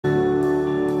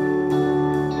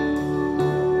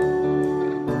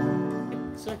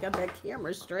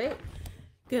camera straight.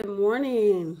 Good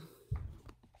morning.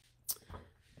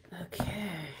 Okay.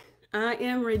 I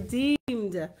am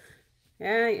redeemed. I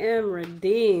am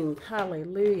redeemed.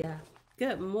 Hallelujah.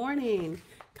 Good morning.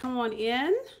 Come on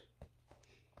in.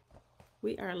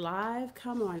 We are live.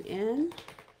 Come on in.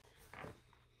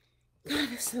 God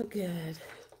is so good.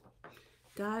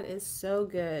 God is so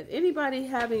good. Anybody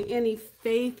having any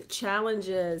faith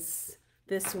challenges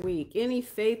this week? Any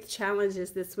faith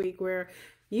challenges this week where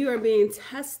you are being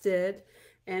tested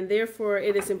and therefore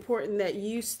it is important that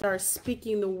you start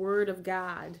speaking the word of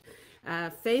God?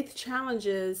 Faith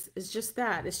challenges is just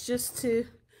that. It's just to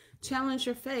challenge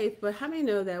your faith. But how many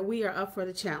know that we are up for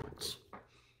the challenge?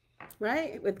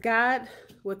 Right? With God,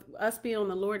 with us being on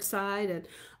the Lord's side and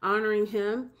honoring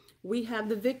him, we have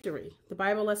the victory. The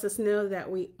Bible lets us know that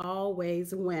we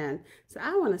always win. So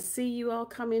I want to see you all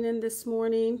coming in this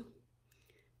morning.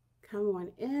 Come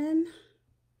on in.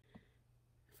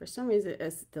 For some reason,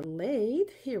 it's delayed.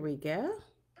 Here we go.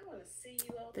 I want to see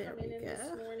you all coming in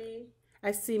this morning. I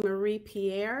see Marie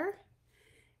Pierre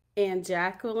and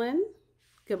Jacqueline.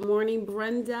 Good morning,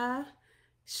 Brenda,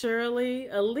 Shirley,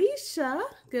 Alicia.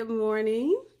 Good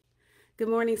morning. Good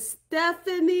morning,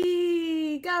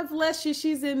 Stephanie. God bless you.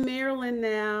 She's in Maryland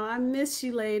now. I miss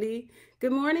you, lady.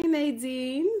 Good morning,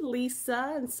 Nadine,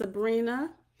 Lisa, and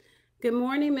Sabrina. Good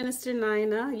morning, Minister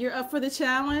Nina. You're up for the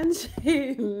challenge?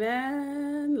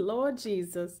 Amen. Lord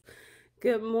Jesus.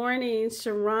 Good morning,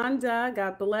 Sharonda.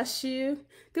 God bless you.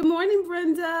 Good morning,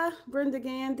 Brenda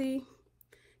Gandy.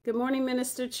 Good morning,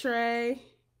 Minister Trey.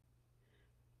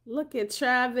 Look at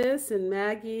Travis and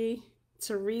Maggie,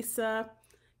 Teresa.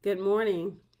 Good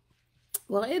morning.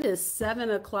 Well, it is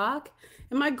 7 o'clock,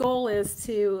 and my goal is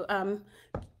to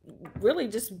really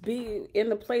just be in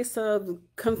the place of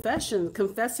confession,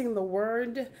 confessing the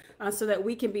word, so that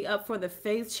we can be up for the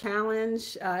faith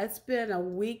challenge. It's been a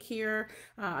week here.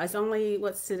 It's only,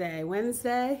 what's today?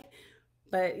 Wednesday?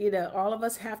 But, you know, all of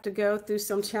us have to go through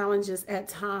some challenges at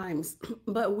times,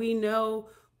 but we know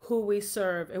who we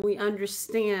serve and we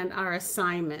understand our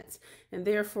assignments, and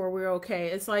therefore we're okay.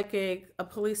 It's like a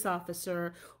police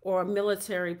officer or a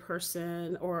military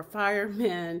person or a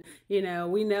fireman. You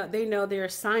know, they know their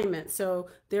assignment, so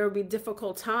there will be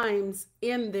difficult times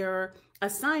in their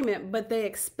assignment, but they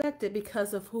expect it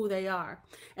because of who they are.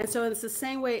 And so it's the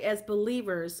same way as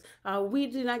believers. We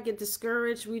do not get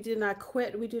discouraged. We do not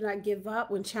quit. We do not give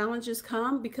up when challenges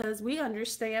come, because we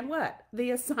understand what?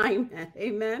 The assignment.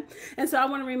 Amen. And so I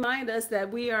want to remind us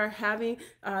that we are having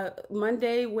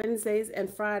Monday, Wednesdays,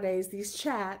 and Fridays, these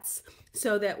chats,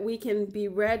 so that we can be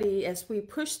ready as we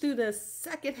push through the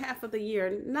second half of the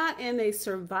year, not in a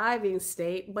surviving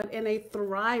state, but in a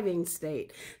thriving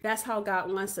state. That's how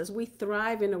God wants us. We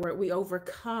thrive in the word. We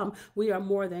overcome. We are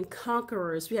more than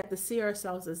conquerors. We have to see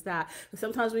ourselves as that.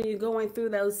 Sometimes when you're going through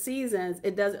those seasons,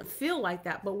 it doesn't feel like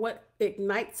that. But what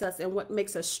ignites us and what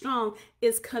makes us strong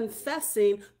is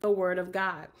confessing the word of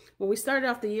God. When we started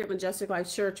off the year at Majestic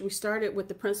Life Church, we started with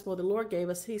the principle the Lord gave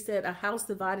us. He said, a house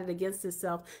divided against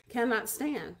itself cannot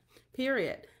stand,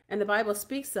 period. And the Bible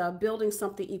speaks of building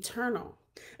something eternal.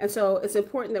 And so it's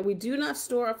important that we do not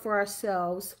store up for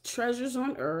ourselves treasures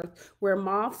on earth where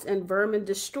moths and vermin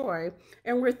destroy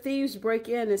and where thieves break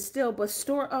in and steal, but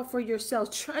store up for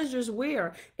yourselves treasures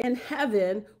where? In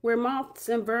heaven, where moths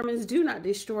and vermin do not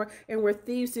destroy and where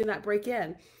thieves do not break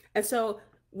in. And so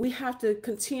we have to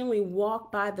continually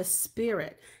walk by the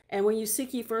Spirit. And when you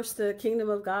seek ye first the kingdom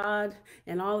of God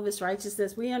and all of his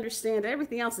righteousness, we understand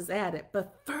everything else is added,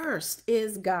 but first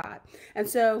is God. And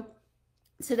so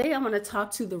today I'm going to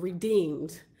talk to the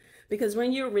redeemed, because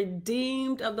when you're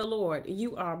redeemed of the Lord,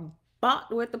 you are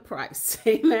bought with a price.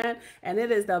 Amen. And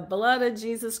it is the blood of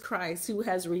Jesus Christ who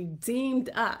has redeemed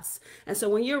us. And so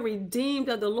when you're redeemed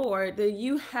of the Lord, then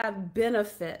you have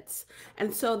benefits.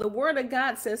 And so the word of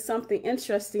God says something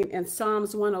interesting in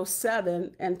Psalms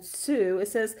 107:2. It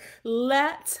says,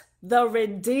 let the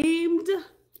redeemed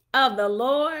of the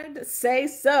Lord say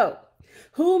so,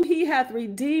 whom he hath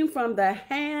redeemed from the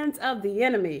hands of the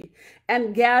enemy,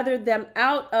 and gathered them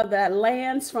out of the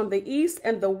lands from the east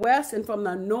and the west, and from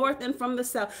the north and from the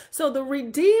south. So the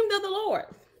redeemed of the Lord,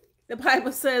 the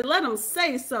Bible says, let them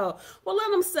say so. Well, let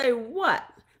them say what?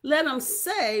 Let them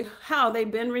say how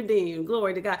they've been redeemed.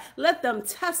 Glory to God. Let them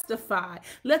testify.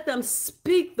 Let them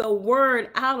speak the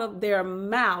word out of their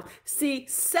mouth. See,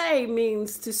 say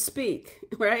means to speak,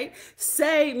 right?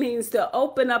 Say means to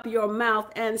open up your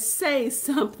mouth and say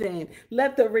something.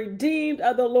 Let the redeemed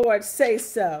of the Lord say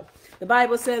so. The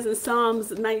Bible says in Psalms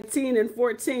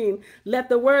 19:14, let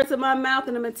the words of my mouth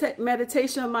and the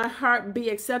meditation of my heart be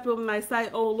acceptable in my sight,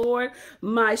 O Lord,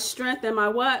 my strength and my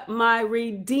what? My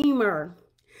Redeemer.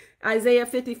 Isaiah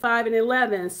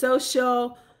 55:11. So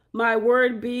shall my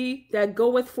word be that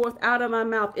goeth forth out of my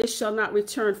mouth. It shall not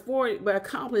return void, but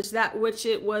accomplish that which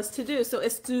it was to do. So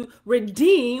it's to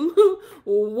redeem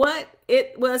what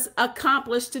it was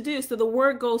accomplished to do. So the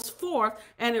word goes forth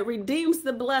and it redeems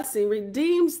the blessing,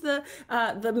 redeems the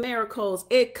miracles.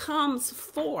 It comes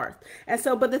forth. And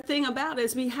so, but the thing about it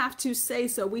is we have to say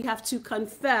so. We have to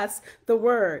confess the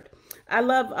word. I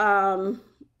love,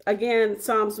 again,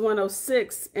 Psalms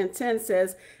 106:10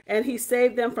 says, and he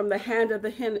saved them from the hand of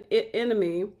the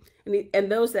enemy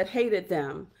and those that hated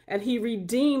them, and he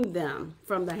redeemed them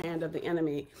from the hand of the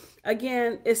enemy.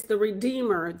 Again, it's the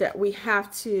Redeemer that we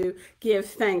have to give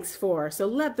thanks for. So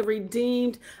let the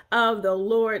redeemed of the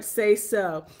Lord say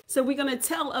so. So we're going to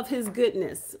tell of his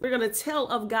goodness. We're going to tell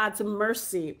of God's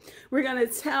mercy. We're going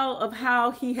to tell of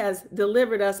how he has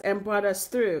delivered us and brought us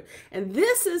through. And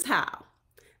this is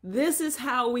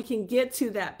how we can get to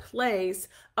that place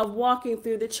of walking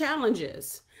through the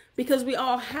challenges, because we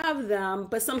all have them,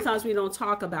 but sometimes we don't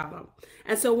talk about them.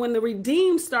 And so when the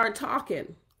redeemed start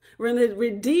talking, when the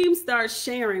redeemed start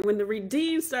sharing, when the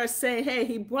redeemed start saying, hey,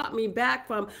 he brought me back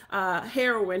from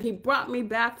heroin, he brought me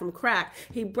back from crack,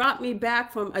 he brought me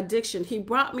back from addiction, he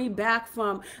brought me back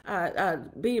from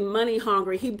being money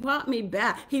hungry, he brought me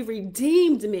back, he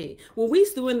redeemed me.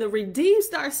 When the redeemed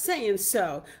start saying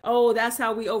so, oh, that's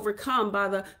how we overcome, by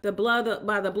the blood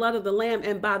of the Lamb,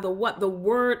 and by the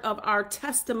word of our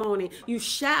testimony. You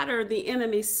shatter the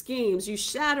enemy's schemes. You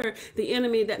shatter the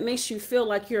enemy that makes you feel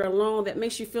like you're alone, that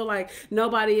makes you feel like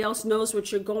nobody else knows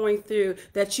what you're going through,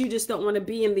 that you just don't want to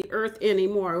be in the earth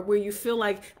anymore, where you feel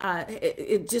like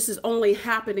it just is only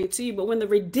happening to you. But when the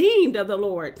redeemed of the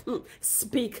Lord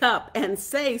speak up and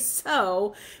say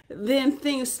so, then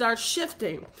things start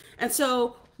shifting. And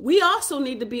so we also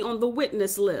need to be on the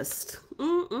witness list.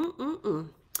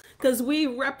 Because we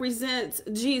represent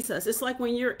Jesus. It's like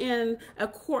when you're in a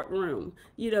courtroom,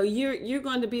 you're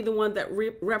going to be the one that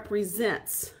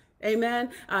represents. Amen.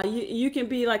 You can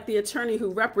be like the attorney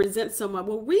who represents someone.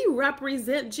 Well, we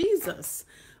represent Jesus.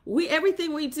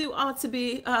 Everything we do ought to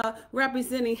be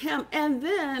representing him. And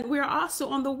then we're also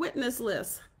on the witness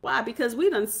list. Why? Because we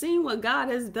done seen what God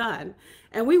has done.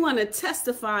 And we want to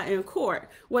testify in court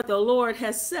what the Lord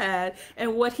has said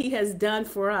and what he has done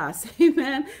for us.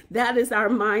 Amen. That is our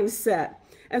mindset.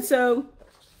 And so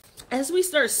as we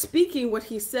start speaking what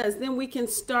he says, then we can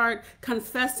start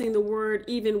confessing the word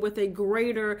even with a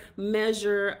greater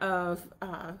measure of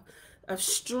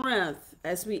strength,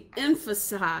 as we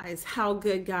emphasize how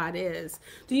good God is.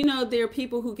 Do you know there are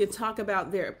people who can talk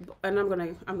about and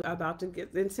I'm about to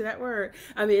get into that word,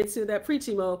 into that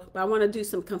preaching mode, but I want to do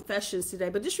some confessions today.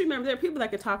 But just remember, there are people that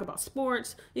can talk about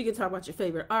sports. You can talk about your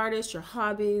favorite artists, your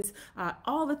hobbies,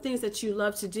 all the things that you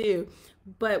love to do.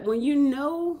 But when you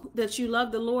know that you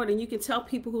love the Lord, and you can tell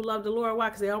people who love the Lord, why?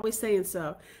 Because they're always saying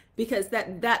so. Because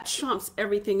that trumps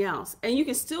everything else. And you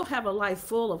can still have a life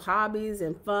full of hobbies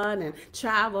and fun and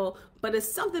travel, but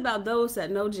it's something about those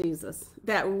that know Jesus,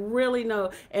 that really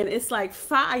know. And it's like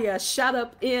fire shut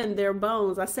up in their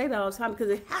bones. I say that all the time because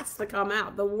it has to come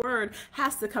out. The word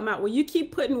has to come out. When you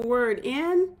keep putting word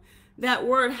in, that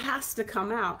word has to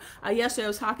come out. Yesterday I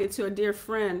was talking to a dear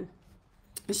friend,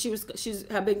 and she's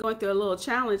had been going through a little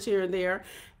challenge here and there.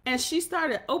 And she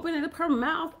started opening up her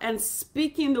mouth and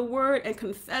speaking the word and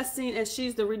confessing, and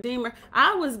she's the Redeemer.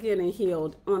 I was getting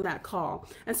healed on that call.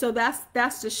 And so that's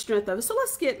the strength of it. So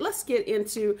let's get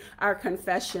into our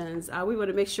confessions. We want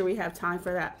to make sure we have time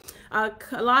for that.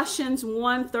 Colossians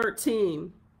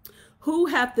 1:13. Who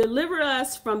hath delivered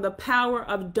us from the power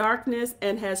of darkness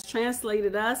and has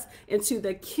translated us into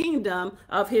the kingdom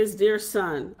of his dear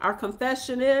Son. Our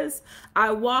confession is,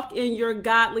 I walk in your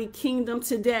godly kingdom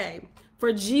today.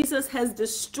 For Jesus has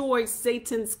destroyed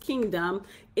Satan's kingdom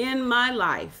in my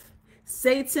life.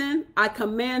 Satan, I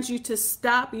command you to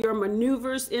stop your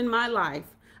maneuvers in my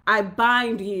life. I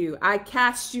bind you. I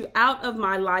cast you out of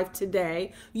my life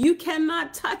today. You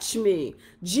cannot touch me.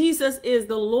 Jesus is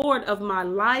the Lord of my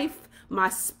life, my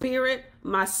spirit,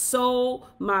 my soul,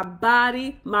 my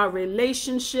body, my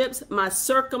relationships, my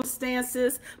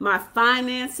circumstances, my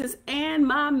finances, and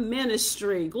my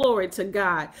ministry. Glory to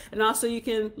God. And also you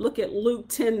can look at Luke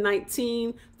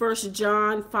 10:19, 1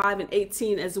 John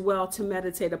 5:18 as well to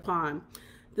meditate upon.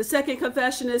 The second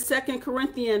confession is 2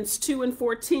 Corinthians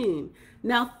 2:14.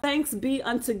 Now thanks be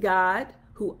unto God,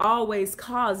 who always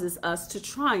causes us to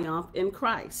triumph in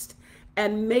Christ,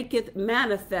 and maketh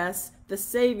manifest the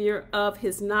Savior of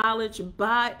his knowledge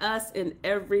by us in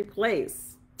every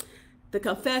place. The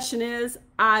confession is,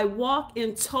 I walk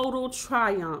in total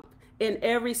triumph in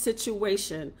every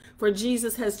situation, for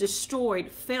Jesus has destroyed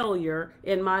failure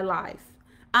in my life.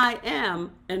 I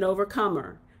am an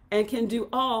overcomer and can do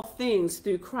all things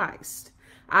through Christ.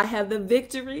 I have the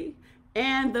victory,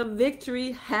 and the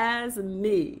victory has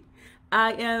me.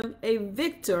 I am a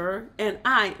victor, and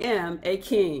I am a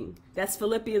king. That's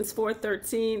Philippians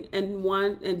 4:13 and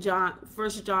 1, and 1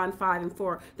 John 5 and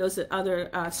 4. Those are other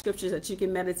scriptures that you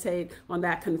can meditate on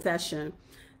that confession.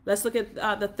 Let's look at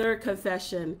the third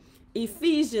confession,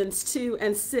 Ephesians 2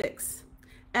 and 6.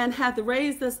 And hath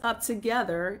raised us up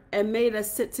together and made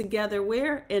us sit together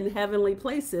where? In heavenly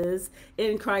places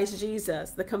in Christ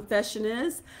Jesus. The confession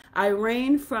is, I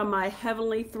reign from my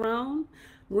heavenly throne.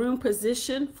 Room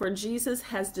position for Jesus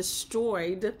has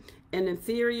destroyed an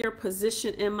inferior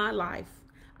position in my life.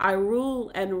 I rule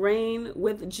and reign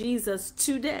with Jesus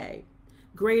today.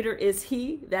 Greater is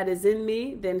he that is in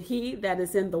me than he that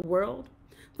is in the world.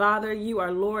 Father, you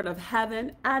are Lord of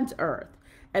heaven and earth,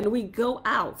 and we go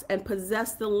out and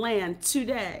possess the land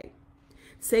today.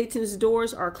 Satan's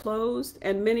doors are closed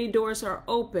and many doors are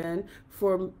open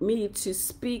for me to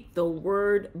speak the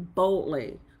word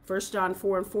boldly. 1 John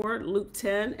 4 and 4, Luke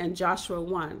 10, and Joshua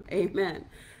 1. Amen.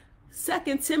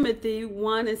 2 Timothy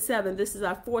 1 and 7. This is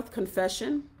our fourth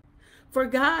confession. For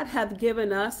God has not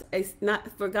given us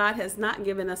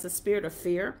a spirit of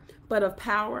fear, but of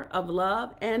power, of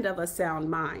love, and of a sound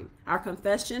mind. Our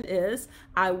confession is,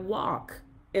 I walk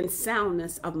in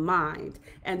soundness of mind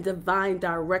and divine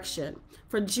direction.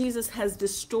 For Jesus has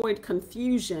destroyed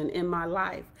confusion in my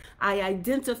life. I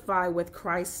identify with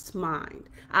Christ's mind.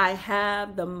 I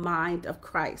have the mind of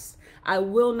Christ. I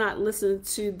will not listen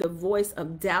to the voice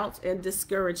of doubt and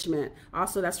discouragement.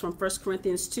 Also, that's from 1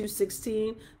 Corinthians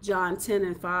 2:16, John 10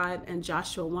 and 5, and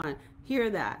Joshua 1. Hear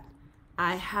that.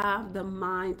 I have the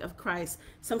mind of Christ.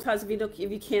 Sometimes if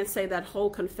you can't say that whole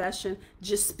confession,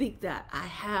 just speak that. I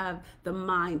have the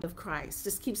mind of Christ.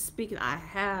 Just keep speaking. I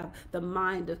have the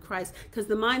mind of Christ. Because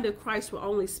the mind of Christ will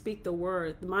only speak the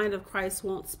word. The mind of Christ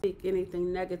won't speak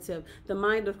anything negative. The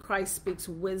mind of Christ speaks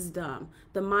wisdom.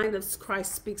 The mind of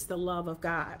Christ speaks the love of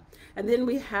God. And then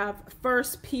we have 1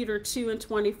 Peter 2 and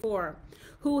 24.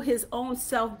 Who his own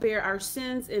self bare our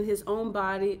sins in his own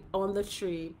body on the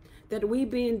tree, that we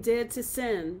being dead to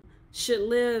sin should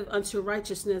live unto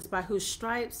righteousness, by whose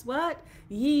stripes, what?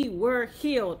 Ye were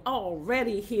healed,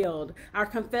 already healed. Our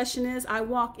confession is, I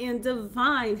walk in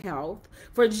divine health,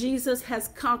 for Jesus has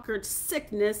conquered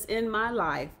sickness in my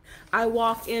life. I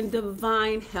walk in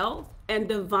divine health and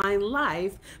divine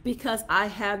life because I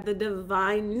have the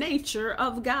divine nature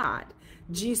of God.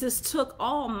 Jesus took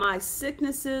all my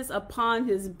sicknesses upon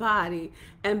his body,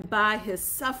 and by his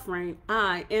suffering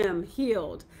I am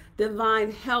healed.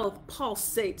 Divine health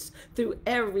pulsates through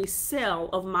every cell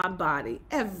of my body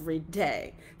every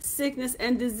day. Sickness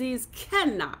and disease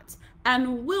cannot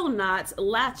and will not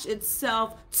latch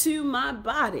itself to my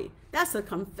body. That's a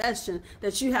confession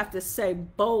that you have to say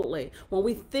boldly. When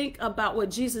we think about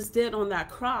what Jesus did on that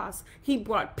cross, he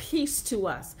brought peace to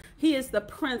us. He is the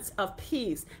Prince of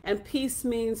Peace, and peace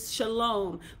means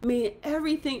shalom, meaning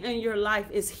everything in your life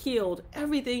is healed.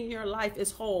 Everything in your life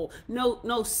is whole.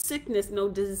 No sickness, no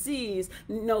disease,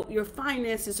 no, your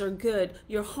finances are good.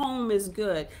 Your home is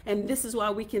good. And this is why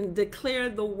we can declare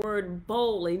the word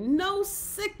boldly. No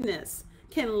sickness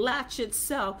can latch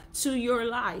itself to your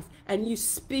life, and you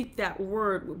speak that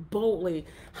word boldly.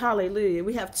 Hallelujah.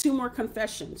 We have two more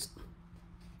confessions.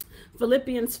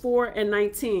 Philippians 4 and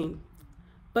 19.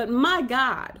 But my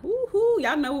God,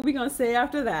 y'all know what we're going to say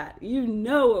after that. You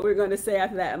know what we're going to say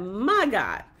after that. My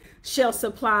God shall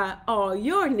supply all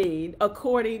your need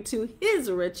according to his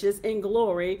riches in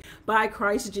glory by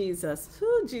Christ Jesus.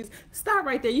 Ooh, Jesus. Stop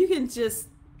right there. You can just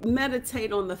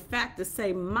meditate on the fact to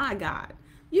say, my God.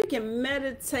 You can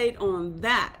meditate on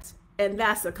that, and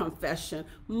that's a confession.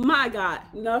 My God,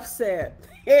 enough said.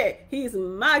 Hey, he's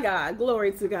my God.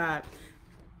 Glory to God.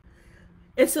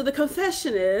 And so the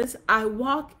confession is, I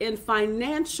walk in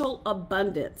financial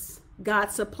abundance.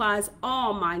 God supplies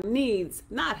all my needs,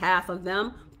 not half of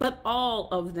them, but all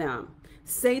of them.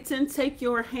 Satan, take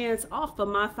your hands off of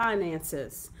my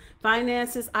finances.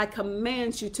 Finances, I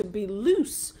command you to be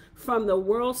loose from the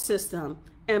world system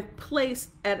and place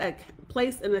an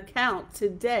account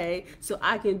today so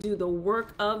I can do the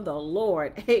work of the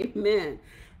Lord. Amen.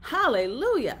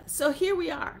 Hallelujah. So here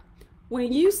we are.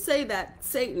 When you say that,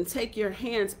 Satan, take your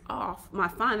hands off my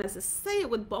finances, say it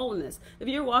with boldness. If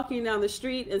you're walking down the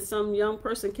street and some young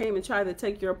person came and tried to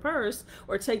take your purse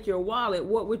or take your wallet,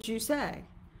 what would you say?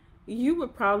 You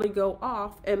would probably go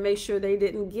off and make sure they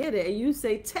didn't get it. And you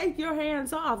say, take your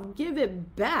hands off, give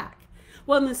it back.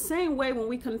 Well, in the same way, when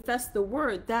we confess the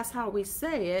word, that's how we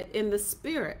say it in the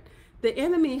spirit. The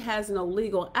enemy has no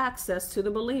legal access to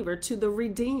the believer, to the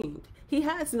redeemed. He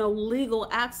has no legal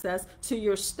access to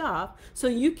your stuff. So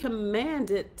you command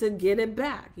it to get it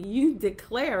back. You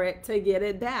declare it to get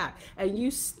it back. And you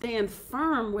stand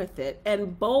firm with it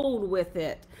and bold with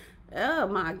it. Oh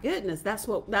my goodness. That's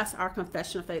our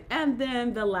confession of faith. And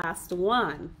then the last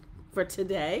one for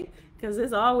today, because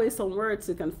there's always some words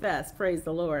to confess. Praise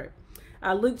the Lord.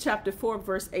 Luke chapter 4,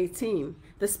 verse 18.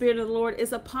 The Spirit of the Lord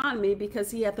is upon me, because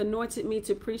he hath anointed me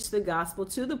to preach the gospel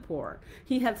to the poor.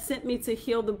 He hath sent me to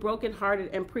heal the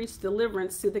brokenhearted and preach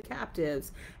deliverance to the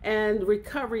captives and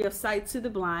recovery of sight to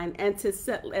the blind, and to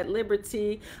set at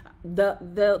liberty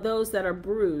those that are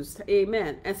bruised.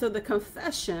 Amen. And so the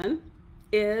confession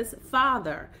is,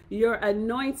 Father, your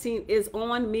anointing is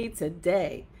on me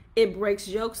today. It breaks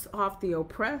yokes off the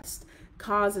oppressed,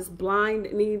 causes blind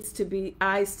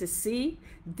eyes to see,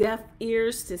 deaf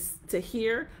ears to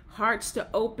hear, hearts to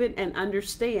open and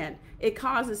understand. It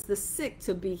causes the sick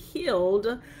to be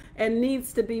healed and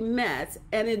needs to be met,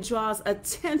 and it draws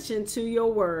attention to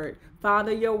your word.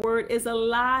 Father, your word is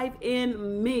alive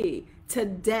in me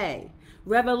today.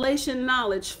 Revelation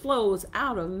knowledge flows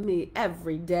out of me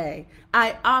every day.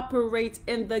 I operate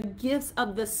in the gifts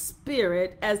of the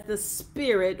Spirit as the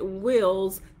Spirit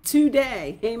wills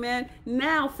today. Amen.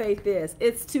 Now faith is.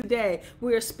 It's today.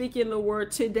 We are speaking the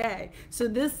word today. So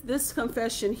this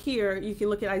confession here, you can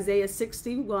look at Isaiah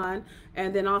 61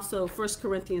 and then also 1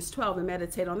 Corinthians 12 and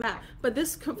meditate on that. But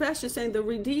this confession is saying the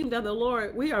redeemed of the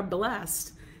Lord, we are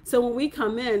blessed. So when we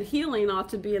come in, healing ought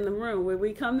to be in the room. When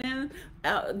we come in,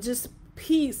 just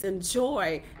peace and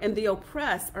joy, and the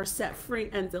oppressed are set free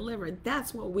and delivered.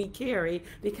 That's what we carry,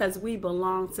 because we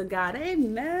belong to God.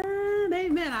 Amen.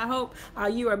 Amen. I hope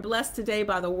you are blessed today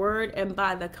by the word and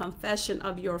by the confession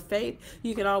of your faith.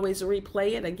 You can always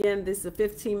replay it. Again, this is a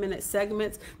 15-minute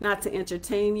segment, not to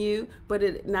entertain you,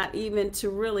 but not even to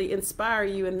really inspire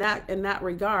you in that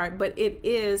regard, but it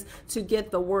is to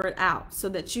get the word out so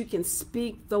that you can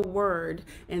speak the word.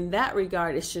 In that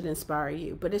regard, it should inspire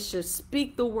you, but it should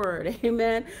speak the word.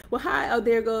 Amen. Well, hi. Oh,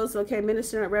 there goes. Okay.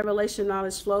 Minister revelation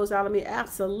knowledge flows out of me.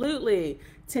 Absolutely.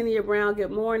 Tenia Brown,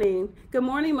 good morning. Good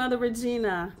morning, Mother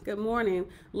Regina. Good morning.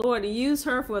 Lord, use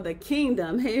her for the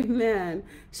kingdom. Amen.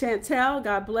 Chantel,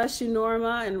 God bless you.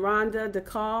 Norma and Rhonda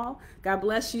DeCall, God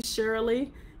bless you.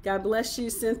 Shirley, God bless you.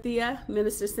 Cynthia,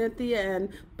 Minister Cynthia, and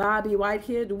Bobby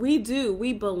Whitehead. We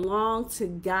belong to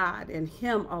God and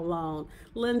him alone.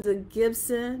 Linda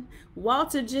Gibson,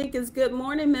 Walter Jenkins, good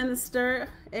morning, Minister.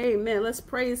 Amen. Let's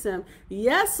praise him.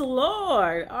 Yes,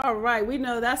 Lord. All right. We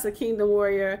know that's a kingdom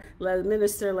warrior.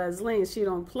 Minister Leslie, she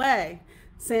don't play.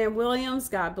 Sam Williams,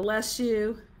 God bless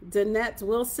you. Danette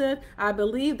Wilson, I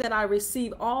believe that I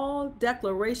receive all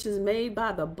declarations made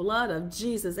by the blood of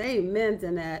Jesus. Amen,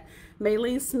 Danette.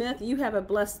 Maylene Smith, you have a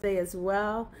blessed day as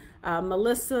well.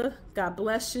 Melissa, God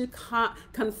bless you.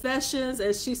 Confessions,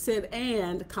 and she said,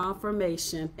 and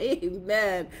confirmation.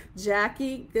 Amen.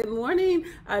 Jackie, good morning.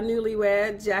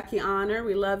 Newlywed, Jackie Honor,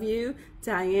 we love you.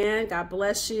 Diane, God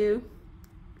bless you.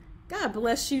 God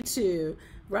bless you too.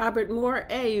 Robert Moore,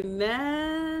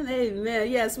 amen,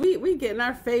 amen. Yes, we getting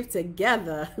our faith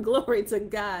together. Glory to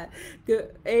God.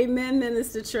 Good. Amen,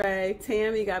 Minister Trey.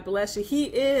 Tammy, God bless you. He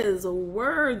is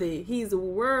worthy. He's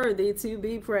worthy to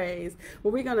be praised.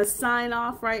 Well, we're going to sign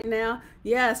off right now.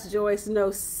 Yes, Joyce,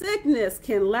 no sickness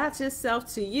can latch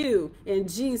itself to you in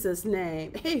Jesus'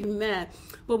 name. Amen.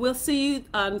 Well, we'll see you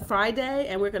on Friday,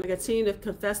 and we're going to continue to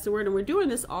confess the word, and we're doing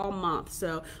this all month.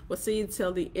 So we'll see you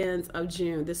till the end of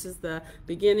June. This is the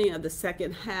beginning of the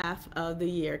second half of the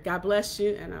year. God bless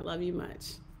you, and I love you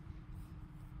much.